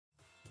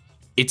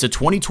It's a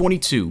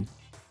 2022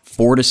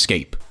 Ford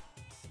Escape.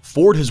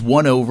 Ford has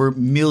won over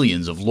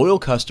millions of loyal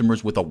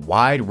customers with a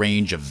wide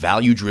range of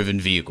value-driven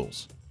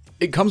vehicles.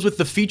 It comes with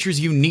the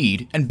features you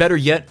need and, better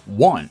yet,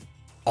 want.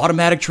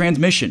 Automatic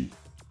transmission,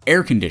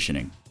 air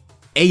conditioning,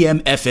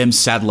 AM/FM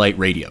satellite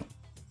radio,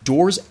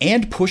 doors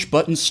and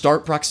push-button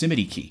start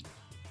proximity key,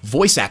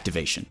 voice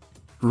activation,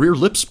 rear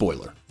lip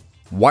spoiler,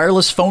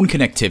 wireless phone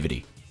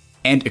connectivity,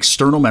 and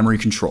external memory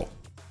control.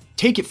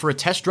 Take it for a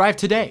test drive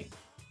today.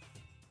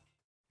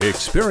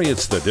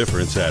 Experience the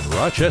difference at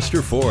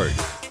Rochester Ford.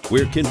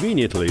 We're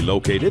conveniently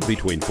located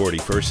between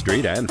 41st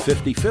Street and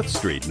 55th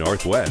Street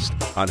Northwest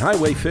on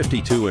Highway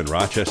 52 in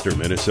Rochester,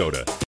 Minnesota.